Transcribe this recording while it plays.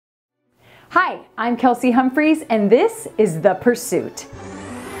Hi, I'm Kelsey Humphreys, and this is The Pursuit,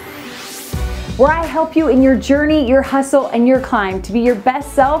 where I help you in your journey, your hustle, and your climb to be your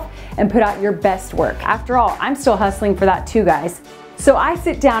best self and put out your best work. After all, I'm still hustling for that too, guys. So I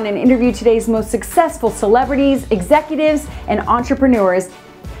sit down and interview today's most successful celebrities, executives, and entrepreneurs,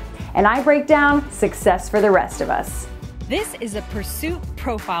 and I break down success for the rest of us. This is a Pursuit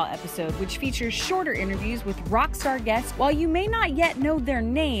Profile episode, which features shorter interviews with rock star guests. While you may not yet know their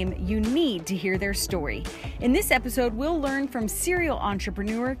name, you need to hear their story. In this episode, we'll learn from serial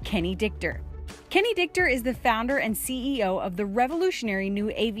entrepreneur Kenny Dichter. Kenny Dichter is the founder and CEO of the revolutionary new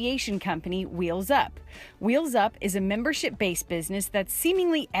aviation company Wheels Up. Wheels Up is a membership-based business that's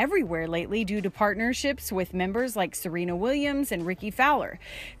seemingly everywhere lately due to partnerships with members like Serena Williams and Ricky Fowler.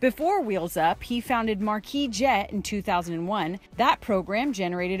 Before Wheels Up, he founded Marquis Jet in 2001. That program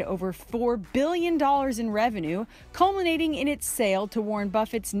generated over $4 billion in revenue, culminating in its sale to Warren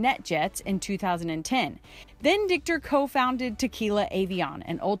Buffett's NetJets in 2010. Then Dichter co-founded Tequila Avion,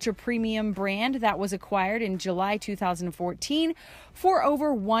 an ultra-premium brand that was acquired in July 2014 for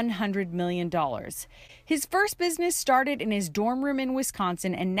over $100 million. His first business started in his dorm room in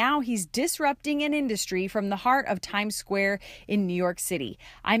Wisconsin, and now he's disrupting an industry from the heart of Times Square in New York City.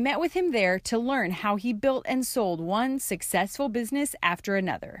 I met with him there to learn how he built and sold one successful business after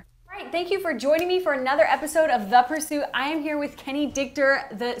another. All right, thank you for joining me for another episode of The Pursuit. I am here with Kenny Dichter,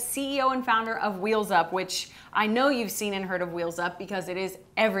 the CEO and founder of Wheels Up, which I know you've seen and heard of Wheels Up because it is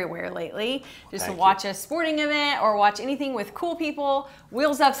everywhere lately. Just to watch a sporting event or watch anything with cool people,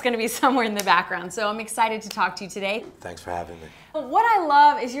 Wheels Up's going to be somewhere in the background. So I'm excited to talk to you today. Thanks for having me. What I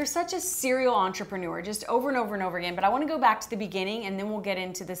love is you're such a serial entrepreneur, just over and over and over again. But I want to go back to the beginning, and then we'll get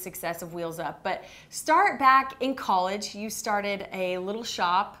into the success of Wheels Up. But start back in college. You started a little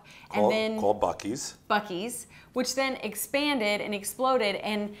shop called Buc-ee's, which then expanded and exploded.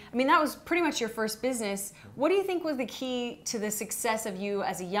 And I mean, that was pretty much your first business. What do you think was the key to the success of you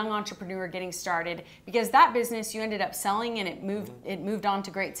as a young entrepreneur getting started? Because that business you ended up selling, and it moved on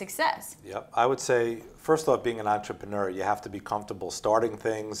to great success. Yep. I would say, first off, being an entrepreneur, you have to be comfortable starting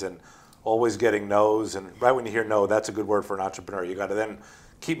things and always getting no's. And right when you hear no, that's a good word for an entrepreneur. You got to then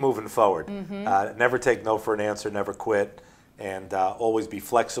keep moving forward. Never take no for an answer, never quit, and always be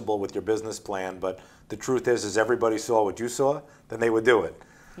flexible with your business plan. But the truth is everybody saw what you saw, then they would do it.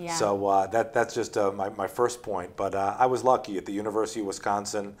 Yeah. So that's just my first point. But I was lucky at the University of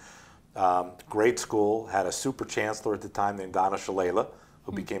Wisconsin. Great school, had a super chancellor at the time named Donna Shalala,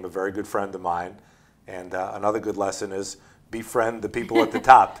 who became a very good friend of mine. And another good lesson is befriend the people at the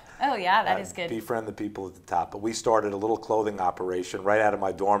top. Oh yeah, that is good. Befriend the people at the top. But we started a little clothing operation right out of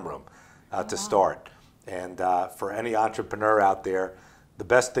my dorm room to start. And for any entrepreneur out there, the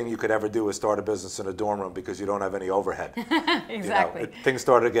best thing you could ever do is start a business in a dorm room because you don't have any overhead. Exactly. You know, things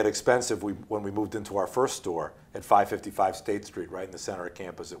started to get expensive when we moved into our first store at 555 State Street, right in the center of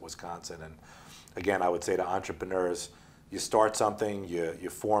campus at Wisconsin. And again, I would say to entrepreneurs, you start something, you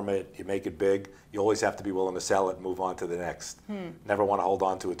form it, you make it big. You always have to be willing to sell it and move on to the next. Never want to hold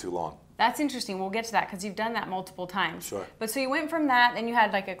on to it too long. That's interesting. We'll get to that because you've done that multiple times. Sure. But so you went from that, then you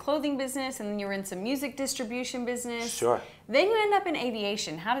had like a clothing business, and then you were in some music distribution business. Sure. Then you end up in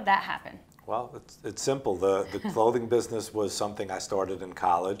aviation. How did that happen? Well, it's simple. The clothing business was something I started in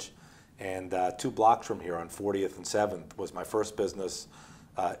college, and 2 blocks from here on 40th and 7th was my first business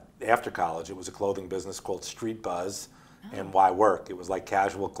after college. It was a clothing business called Street Buzz and Why Work. It was like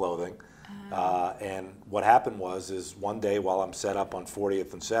casual clothing. And what happened was one day while I'm set up on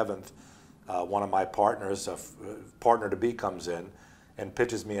 40th and 7th, one of my partners, partner-to-be, comes in and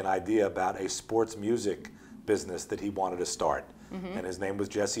pitches me an idea about a sports music business that he wanted to start. And his name was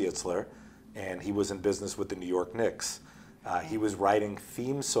Jesse Itzler, and he was in business with the New York Knicks. He was writing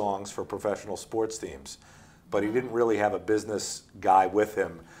theme songs for professional sports teams, but he didn't really have a business guy with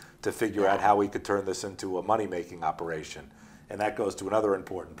him to figure out how he could turn this into a money-making operation. And that goes to another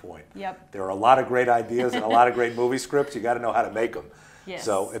important point. Yep. There are a lot of great ideas and a lot of great movie scripts. You got to know how to make them. Yes.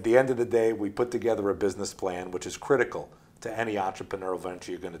 So at the end of the day, we put together a business plan, which is critical to any entrepreneurial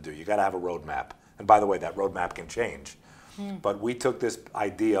venture you're going to do. You got to have a roadmap. And by the way, that roadmap can change. But we took this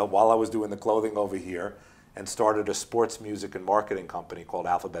idea while I was doing the clothing over here and started a sports music and marketing company called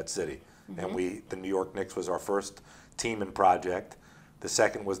Alphabet City. And the New York Knicks was our first team and project. The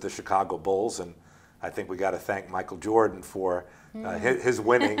second was the Chicago Bulls, and I think we got to thank Michael Jordan for his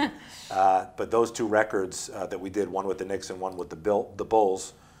winning. But those 2 records that we did, one with the Knicks and one with the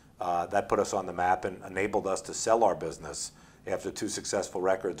Bulls, that put us on the map and enabled us to sell our business after 2 successful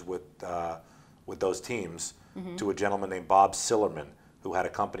records with those teams to a gentleman named Bob Sillerman, who had a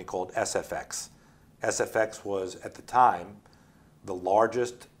company called SFX. SFX was, at the time, the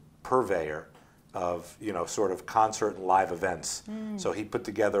largest purveyor of, you know, sort of concert and live events. So he put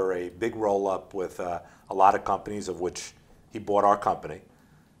together a big roll-up with a lot of companies, of which he bought our company.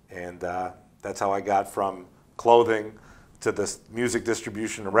 And that's how I got from clothing to this music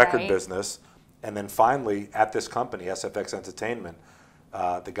distribution and record business. And then finally, at this company, SFX Entertainment,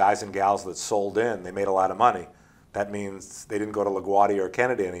 the guys and gals that sold in, they made a lot of money. That means they didn't go to LaGuardia or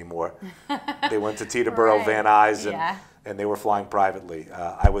Kennedy anymore. They went to Teterboro, Van Nuys, and they were flying privately.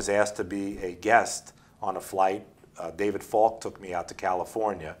 I was asked to be a guest on a flight. David Falk took me out to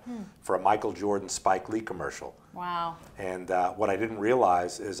California for a Michael Jordan Spike Lee commercial. Wow. And what I didn't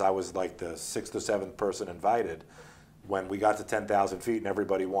realize is I was like the 6th or 7th person invited. When we got to 10,000 feet and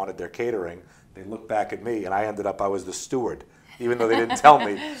everybody wanted their catering, they looked back at me, and I was the steward. Even though they didn't tell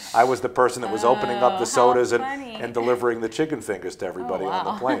me, I was the person that was opening up the sodas and delivering the chicken fingers to everybody on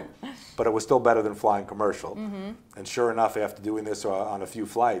the plane. But it was still better than flying commercial. And sure enough, after doing this on a few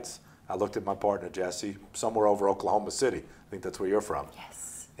flights, I looked at my partner, Jesse, somewhere over Oklahoma City. I think that's where you're from.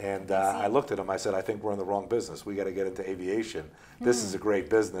 Yes. And I looked at him, I said, I think we're in the wrong business. We got to get into aviation. This is a great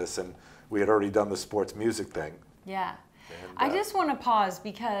business. And we had already done the sports music thing. Yeah. And, I just want to pause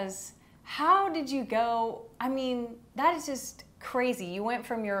because how did you go? I mean, that is just crazy. You went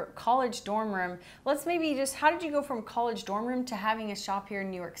from your college dorm room. Let's maybe just, how did you go from college dorm room to having a shop here in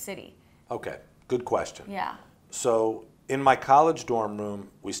New York City? Okay, good question. Yeah. So in my college dorm room,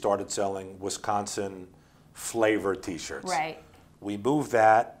 we started selling Wisconsin flavored t-shirts. Right. We moved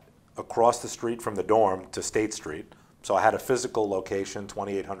that across the street from the dorm to State Street. So I had a physical location,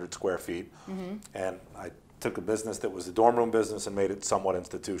 2,800 square feet. And I took a business that was a dorm room business and made it somewhat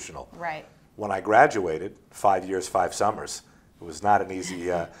institutional. Right. When I graduated, 5 years, 5 summers, it was not an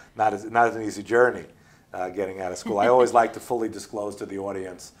easy, not an easy journey getting out of school. I always like to fully disclose to the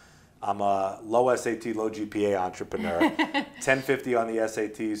audience, I'm a low SAT, low GPA entrepreneur. 1050 on the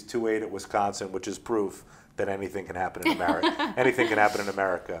SATs, 2.8 at Wisconsin, which is proof that anything can happen in America. Anything can happen in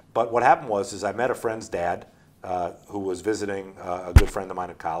America. But what happened was I met a friend's dad who was visiting a good friend of mine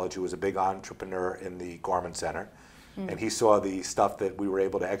at college, who was a big entrepreneur in the Garment Center. And he saw the stuff that we were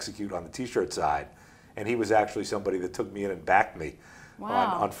able to execute on the t-shirt side. And he was actually somebody that took me in and backed me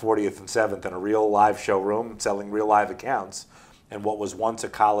on 40th and 7th in a real live showroom, selling real live accounts. And what was once a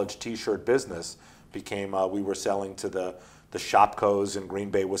college t-shirt business became, we were selling to the Shopcos in Green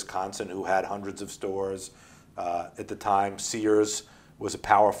Bay, Wisconsin, who had hundreds of stores. At the time, Sears was a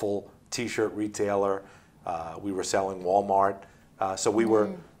powerful t-shirt retailer. We were selling Walmart. So we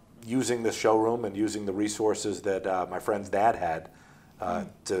were using the showroom and using the resources that my friend's dad had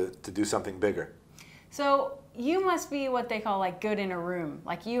to do something bigger. So you must be what they call like good in a room,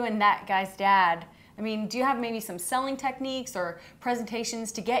 like you and that guy's dad. I mean, do you have maybe some selling techniques or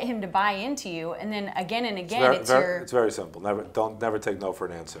presentations to get him to buy into you? And then again and again, it's very simple. Never take no for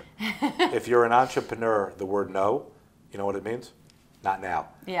an answer. If you're an entrepreneur, the word no, you know what it means? Not now.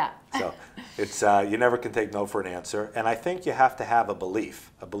 Yeah. So it's you never can take no for an answer. And I think you have to have a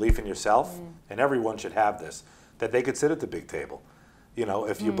belief in yourself, and everyone should have this, that they could sit at the big table. You know,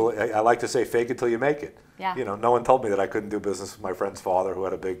 if you I like to say, fake it till you make it. Yeah. You know, no one told me that I couldn't do business with my friend's father who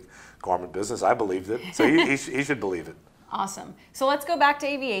had a big garment business. I believed it, so he should believe it. Awesome. So let's go back to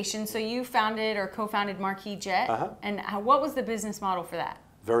aviation. So you founded or co-founded Marquis Jet, and what was the business model for that?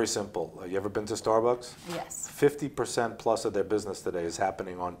 Very simple. You ever been to Starbucks? Yes. 50% plus of their business today is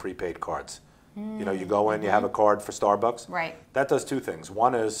happening on prepaid cards. You know, you go in, you have a card for Starbucks. Right. That does two things.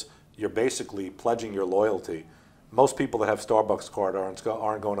 One is you're basically pledging your loyalty. Most people that have Starbucks card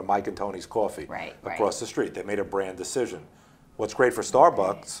aren't going to Mike and Tony's Coffee across the street. They made a brand decision. What's great for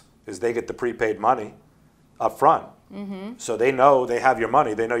Starbucks is they get the prepaid money up front. So they know they have your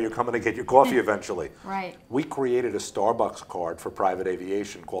money. They know you're coming to get your coffee eventually. Right. We created a Starbucks card for private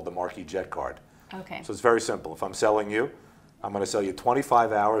aviation called the Marquis Jet card. Okay. So it's very simple. If I'm selling you, I'm going to sell you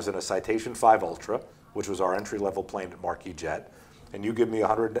 25 hours in a Citation 5 Ultra, which was our entry-level plane at Marquis Jet, and you give me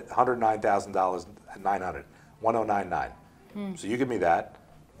 $109,900, 1099. So you give me that,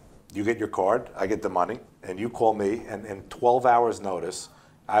 you get your card, I get the money, and you call me, and in 12 hours notice,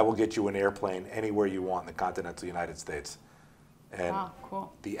 I will get you an airplane anywhere you want in the continental United States. And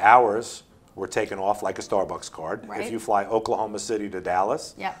the hours were taken off like a Starbucks card. Right. If you fly Oklahoma City to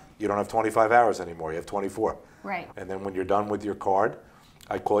Dallas, you don't have 25 hours anymore, you have 24. Right. And then when you're done with your card,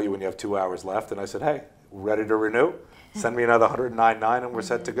 I call you when you have 2 hours left, and I said, hey, ready to renew? Send me another $109,900 and we're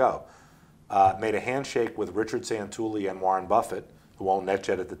set to go. Made a handshake with Richard Santulli and Warren Buffett, who owned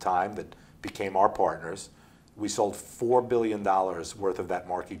NetJet at the time, that became our partners. We sold $4 billion worth of that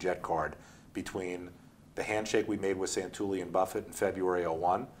Marquis Jet card between the handshake we made with Santulli and Buffett in February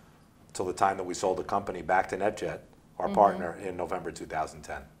 '01 till the time that we sold the company back to NetJet, our partner, in November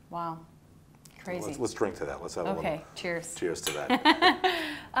 2010. Wow. Crazy. Let's drink to that. Let's have a little. Okay, cheers. Cheers to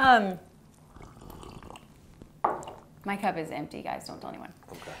that. My cup is empty, guys. Don't tell anyone.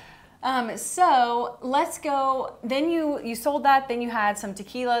 Okay. So let's go. Then you sold that. Then you had some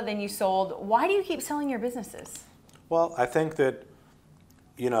tequila. Then you sold. Why do you keep selling your businesses? Well, I think that,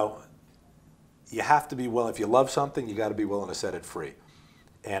 you have to be willing. If you love something, you got to be willing to set it free.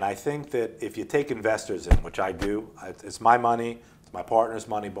 And I think that if you take investors in, which I do, it's my money, it's my partner's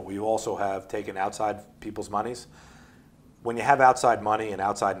money, but we also have taken outside people's monies. When you have outside money and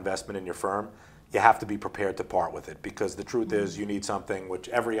outside investment in your firm, you have to be prepared to part with it, because the truth is you need something which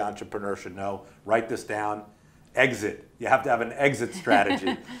every entrepreneur should know. Write this down. Exit. You have to have an exit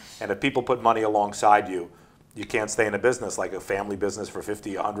strategy. And if people put money alongside you, you can't stay in a business like a family business for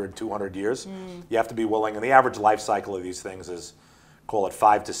 50, 100, 200 years. You have to be willing, and the average life cycle of these things is, call it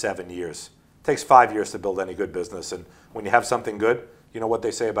 5 to 7 years. It takes 5 years to build any good business, and when you have something good, you know what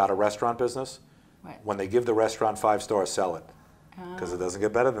they say about a restaurant business? Right. When they give the restaurant 5 stars, sell it, because it doesn't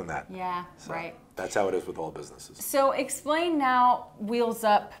get better than that. Yeah, So right. That's how it is with all businesses. So explain now Wheels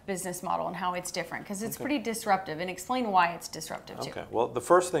Up business model and how it's different, because it's pretty disruptive, and explain why it's disruptive too. Okay, well, the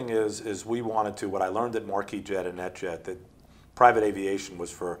first thing is we wanted to, what I learned at Marquis Jet and NetJet, that private aviation was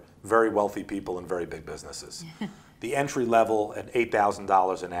for very wealthy people and very big businesses. The entry level at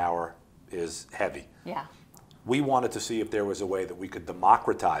 $8,000 an hour is heavy. Yeah. We wanted to see if there was a way that we could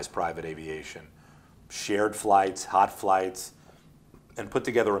democratize private aviation, shared flights, hot flights, and put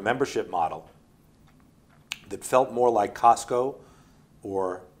together a membership model that felt more like Costco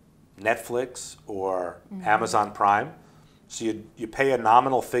or Netflix or Amazon Prime. So you pay a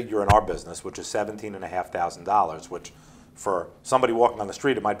nominal figure in our business, which is $17,500, which for somebody walking on the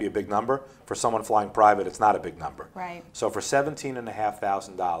street, it might be a big number. For someone flying private, it's not a big number. Right. So for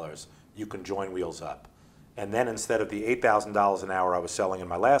 $17,500, you can join Wheels Up. And then instead of the $8,000 an hour I was selling in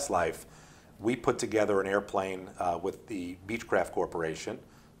my last life, we put together an airplane with the Beechcraft Corporation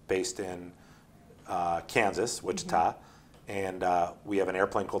based in Kansas, Wichita. And we have an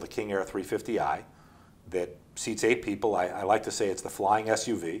airplane called the King Air 350i that seats 8 people. I like to say it's the flying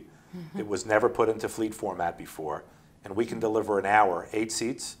SUV. It was never put into fleet format before. And we can deliver an hour, 8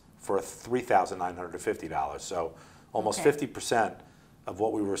 seats, for $3,950. So almost 50% of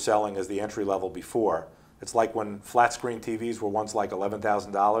what we were selling as the entry level before. It's like when flat screen TVs were once like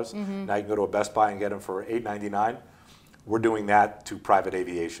 $11,000. Now you can go to a Best Buy and get them for $899. We're doing that to private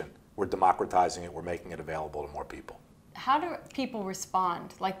aviation. We're democratizing it. We're making it available to more people. How do people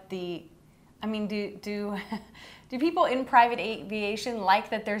respond? Like do people in private aviation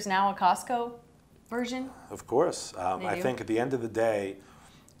like that there's now a Costco version? Of course. I think at the end of the day,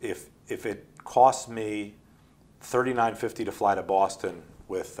 if it costs me $39.50 to fly to Boston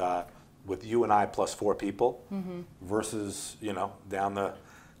with you and I plus 4 people, versus down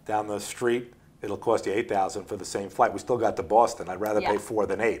the street, it'll cost you $8,000 for the same flight. We still got to Boston. I'd rather pay 4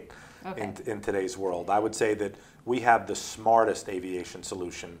 than 8 in today's world. I would say that we have the smartest aviation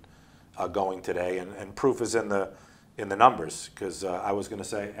solution going today, and proof is in the numbers. Because I was going to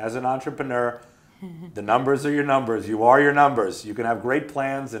say, as an entrepreneur, the numbers are your numbers. You are your numbers. You can have great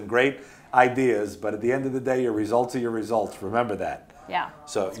plans and great ideas, but at the end of the day, your results are your results. Remember that. Yeah.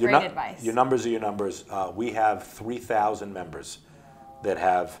 So that's great advice. Your numbers are your numbers. We have 3,000 members that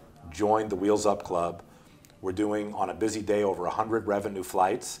have joined the Wheels Up Club. We're doing, on a busy day, over 100 revenue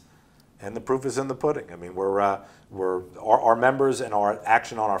flights, and the proof is in the pudding. I mean, our members and our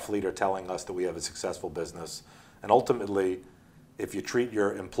action on our fleet are telling us that we have a successful business. And ultimately, if you treat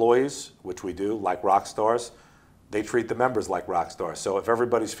your employees, which we do, like rock stars, they treat the members like rock stars. So if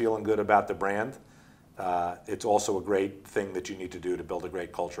everybody's feeling good about the brand, it's also a great thing that you need to do to build a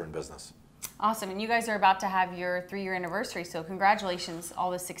great culture in business. Awesome. And you guys are about to have your 3-year anniversary, so congratulations. All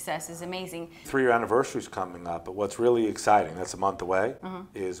the success is amazing. 3-year anniversary is coming up, but what's really exciting, that's a month away,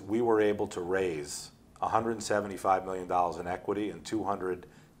 is we were able to raise $175 million in equity and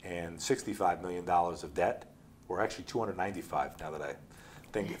 $265 million of debt. We're actually 295 now that I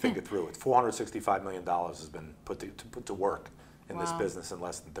think it through. It's $465 million has been put to work in this business in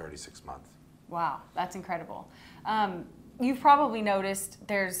less than 36 months. Wow, that's incredible. You've probably noticed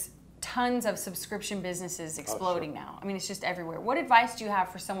there's tons of subscription businesses exploding now. I mean, it's just everywhere. What advice do you have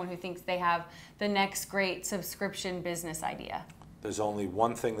for someone who thinks they have the next great subscription business idea? There's only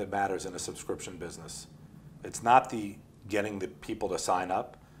one thing that matters in a subscription business. It's not getting the people to sign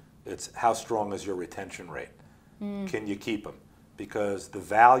up. It's how strong is your retention rate. Can you keep them? Because the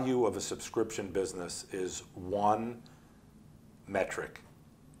value of a subscription business is one metric,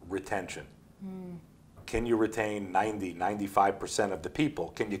 retention. Can you retain 90, 95% of the people?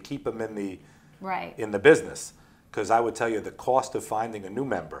 Can you keep them in the business? because I would tell you the cost of finding a new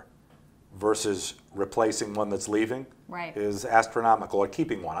member versus replacing one that's leaving is astronomical, or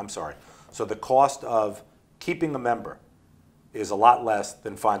keeping one, I'm sorry. So the cost of keeping a member is a lot less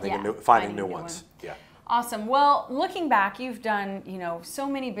than finding new ones. Yeah. Awesome. Well, looking back, you've done, so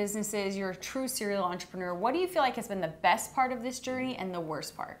many businesses. You're a true serial entrepreneur. What do you feel like has been the best part of this journey and the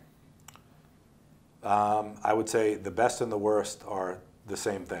worst part? I would say the best and the worst are the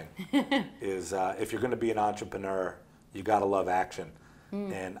same thing. If you're going to be an entrepreneur, you got to love action.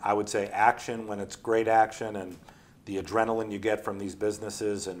 And I would say action, when it's great action and the adrenaline you get from these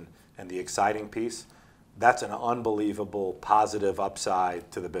businesses and the exciting piece, that's an unbelievable positive upside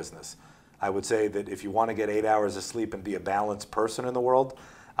to the business. I would say that if you want to get 8 hours of sleep and be a balanced person in the world,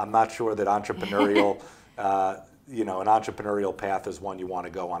 I'm not sure that entrepreneurial, an entrepreneurial path is one you want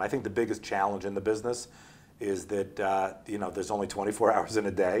to go on. I think the biggest challenge in the business is that there's only 24 hours in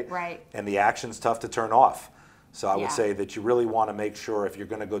a day, and the action's tough to turn off. So I would say that you really want to make sure, if you're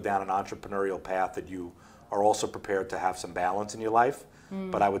going to go down an entrepreneurial path, that you are also prepared to have some balance in your life.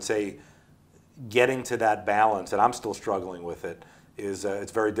 But I would say getting to that balance, and I'm still struggling with it, is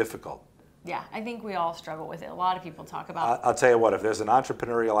it's very difficult. Yeah, I think we all struggle with it. A lot of people talk about it. I'll tell you what, if there's an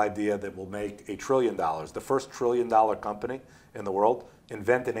entrepreneurial idea that will make $1 trillion, the first $1 trillion company in the world,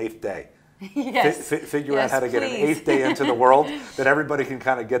 invent an 8th day. Yes. Figure out how to get an 8th day into the world that everybody can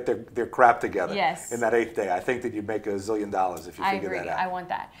kind of get their crap together in that 8th day. I think that you'd make $1 zillion if you figure that out. I want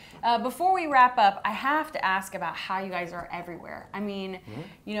that. Before we wrap up, I have to ask about how you guys are everywhere. I mean,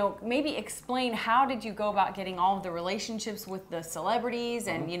 maybe explain, how did you go about getting all of the relationships with the celebrities,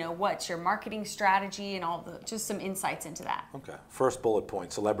 and what's your marketing strategy, and just some insights into that. Okay. First bullet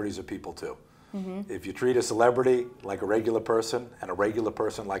point: celebrities are people too. If you treat a celebrity like a regular person and a regular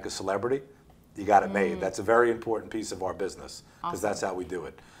person like a celebrity, you got it made. That's a very important piece of our business, because that's how we do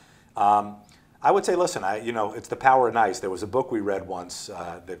it. I would say, listen, it's the power of nice. There was a book we read once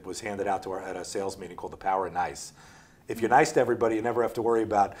that was handed out to at a sales meeting called The Power of Nice. If you're nice to everybody, you never have to worry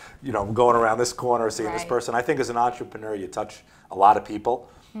about going around this corner or seeing this person. I think as an entrepreneur, you touch a lot of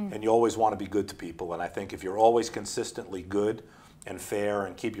people, and you always want to be good to people. And I think if you're always consistently good and fair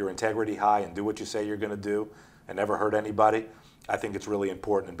and keep your integrity high and do what you say you're going to do and never hurt anybody, I think it's really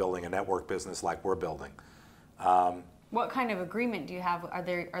important in building a network business like we're building. What kind of agreement do you have? Are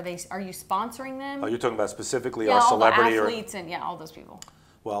you sponsoring them? Oh, you're talking about specifically our celebrity, all the athletes and all those people.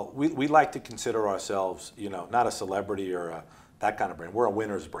 Well, we like to consider ourselves, not a celebrity or that kind of brand. We're a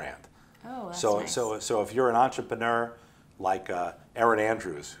winner's brand. Oh, that's nice. So if you're an entrepreneur like Erin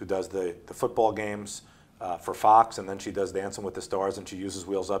Andrews, who does the football games for Fox, and then she does Dancing with the Stars, and she uses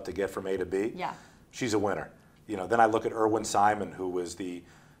Wheels Up to get from A to B. Yeah. She's a winner. Then I look at Irwin Simon, who was the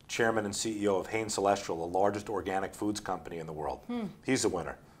chairman and CEO of Hain Celestial, the largest organic foods company in the world. He's a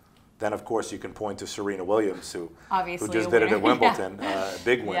winner. Then, of course, you can point to Serena Williams, who just did it at Wimbledon, a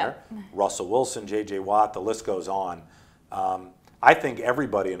big winner. Russell Wilson, J.J. Watt, the list goes on. I think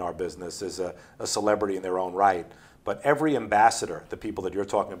everybody in our business is a celebrity in their own right. But every ambassador, the people that you're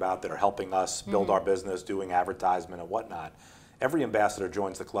talking about that are helping us build our business, doing advertisement and whatnot, every ambassador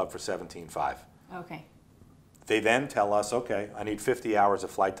joins the club for $17,500. Okay. They then tell us, okay, I need 50 hours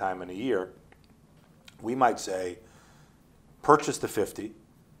of flight time in a year. We might say, purchase the 50,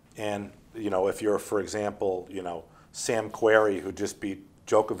 and if you're, for example, Sam Querrey, who just beat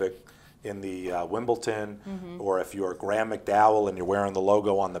Djokovic in the Wimbledon, or if you're Graham McDowell and you're wearing the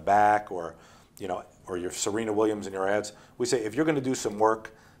logo on the back, or you're Serena Williams in your ads, we say, if you're going to do some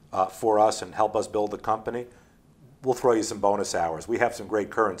work for us and help us build the company, we'll throw you some bonus hours. We have some great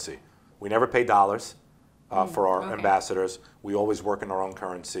currency. We never pay dollars for our ambassadors. We always work in our own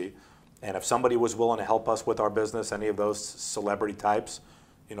currency. And if somebody was willing to help us with our business, any of those celebrity types,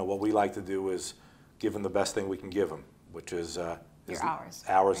 what we like to do is give them the best thing we can give them, which is hours.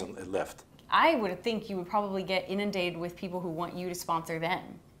 Hours and lift. I would think you would probably get inundated with people who want you to sponsor them.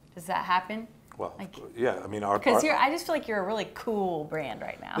 Does that happen? Well, yeah, I mean, because I just feel like you're a really cool brand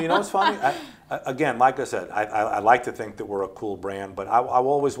right now. What's funny? Again, like I said, I like to think that we're a cool brand, but I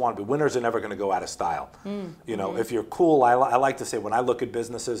always want to be. Winners are never going to go out of style. If you're cool, I like to say, when I look at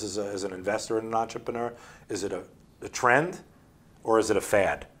businesses as an investor and an entrepreneur, is it a trend or is it a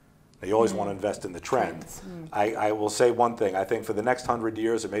fad? Now, you always want to invest in the trend. I will say one thing. I think for the next 100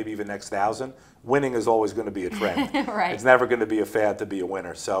 years, or maybe even next 1,000, winning is always going to be a trend. It's never going to be a fad to be a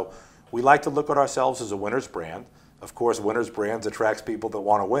winner. So we like to look at ourselves as a winner's brand. Of course, winners' brands attracts people that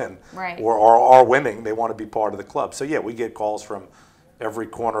want to win, or are winning. They want to be part of the club. So yeah, we get calls from every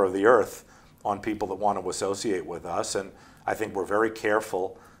corner of the earth on people that want to associate with us, and I think we're very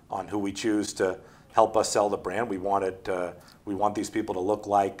careful on who we choose to help us sell the brand. We want these people to look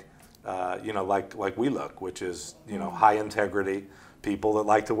like you know, like we look, which is, you know, high integrity people that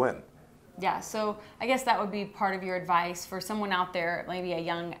like to win. Yeah, so I guess that would be part of your advice for someone out there, maybe a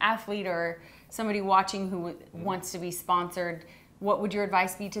young athlete or somebody watching who wants to be sponsored. What would your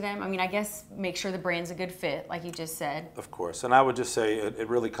advice be to them? I mean, I guess make sure the brand's a good fit, like you just said. Of course, and I would just say it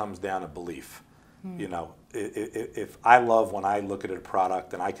really comes down to belief. You know, if I love when I look at a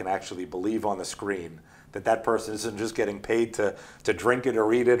product and I can actually believe on the screen that that person isn't just getting paid to drink it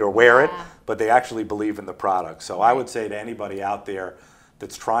or eat it or wear it, but they actually believe in the product. So I would say to anybody out there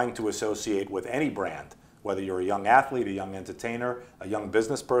that's trying to associate with any brand, whether you're a young athlete, a young entertainer, a young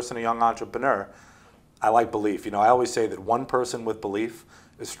business person, a young entrepreneur, I like belief. You know, I always say that one person with belief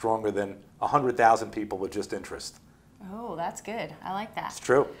is stronger than 100,000 people with just interest. Oh, that's good. I like that. It's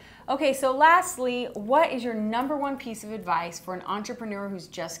true. Okay, so lastly, what is your #1 piece of advice for an entrepreneur who's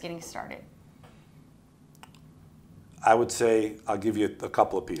just getting started? I would say I'll give you a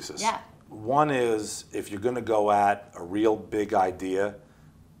couple of pieces. Yeah. One is, if you're going to go at a real big idea,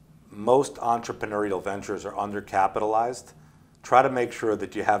 most entrepreneurial ventures are undercapitalized. Try to make sure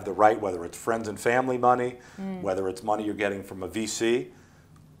that you have the right, whether it's friends and family money, whether it's money you're getting from a VC,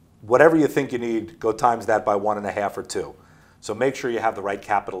 whatever you think you need, go times that by 1.5 or 2. So make sure you have the right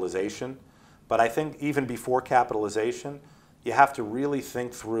capitalization. But I think even before capitalization, you have to really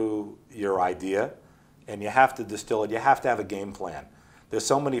think through your idea and you have to distill it. You have to have a game plan. There's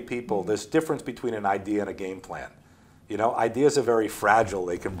so many people, there's difference between an idea and a game plan. You know, ideas are very fragile.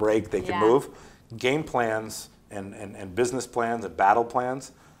 They can break, they can move. Game plans and business plans and battle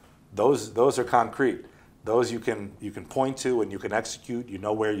plans, those are concrete. Those you can point to and you can execute. You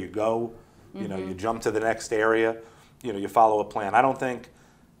know where you go. You know, you jump to the next area. You know, you follow a plan. I don't think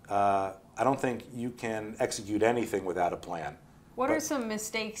you can execute anything without a plan. What are some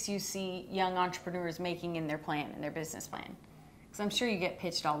mistakes you see young entrepreneurs making in their plan, in their business plan? Because I'm sure you get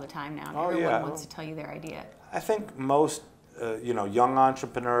pitched all the time now. And everyone wants to tell you their idea. I think most, you know, young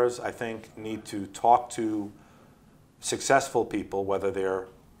entrepreneurs, I think, need to talk to successful people, whether they're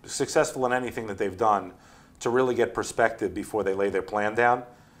successful in anything that they've done, to really get perspective before they lay their plan down.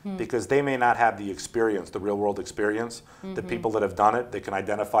 Because they may not have the experience, the real world experience. The people that have done it, they can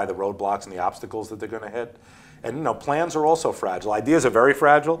identify the roadblocks and the obstacles that they're going to hit. And you know, plans are also fragile. Ideas are very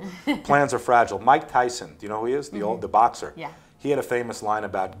fragile. Plans are fragile. Mike Tyson, do you know who he is? The boxer. Yeah. He had a famous line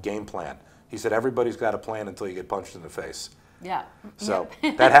about game plan. He said, everybody's got a plan until you get punched in the face. Yeah. So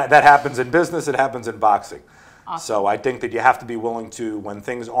that happens in business, it happens in boxing. Awesome. So I think that you have to be willing to, when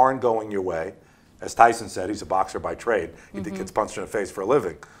things aren't going your way, as Tyson said, he's a boxer by trade. He gets punched in the face for a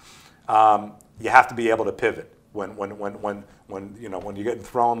living. You have to be able to pivot. When you're getting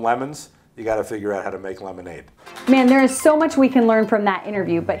thrown lemons, you got to figure out how to make lemonade. Man, there is so much we can learn from that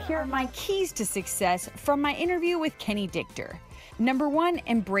interview, but here are my keys to success from my interview with Kenny Dichter. #1,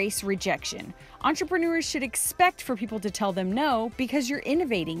 embrace rejection. Entrepreneurs should expect for people to tell them no because you're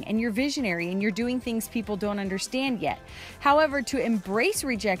innovating and you're visionary and you're doing things people don't understand yet. However, to embrace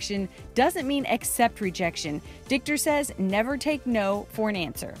rejection doesn't mean accept rejection. Dichter says never take no for an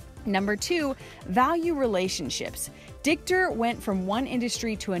answer. #2, value relationships. Dichter went from one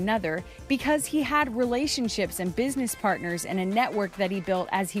industry to another because he had relationships and business partners and a network that he built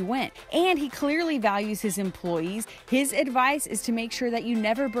as he went. And he clearly values his employees. His advice is to make sure that you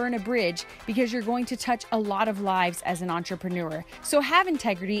never burn a bridge because you're going to touch a lot of lives as an entrepreneur. So have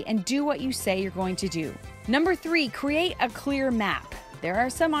integrity and do what you say you're going to do. #3, create a clear map. There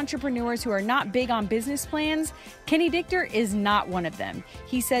are some entrepreneurs who are not big on business plans. Kenny Dichter is not one of them.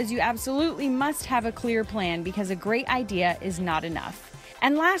 He says you absolutely must have a clear plan because a great idea is not enough.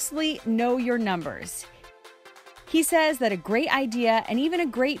 And lastly, know your numbers. He says that a great idea and even a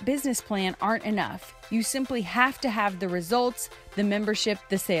great business plan aren't enough. You simply have to have the results, the membership,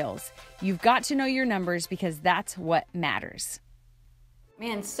 the sales. You've got to know your numbers because that's what matters.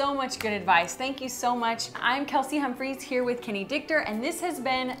 Man, so much good advice. Thank you so much. I'm Kelsey Humphreys here with Kenny Dichter, and this has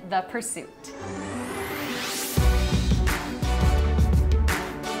been The Pursuit.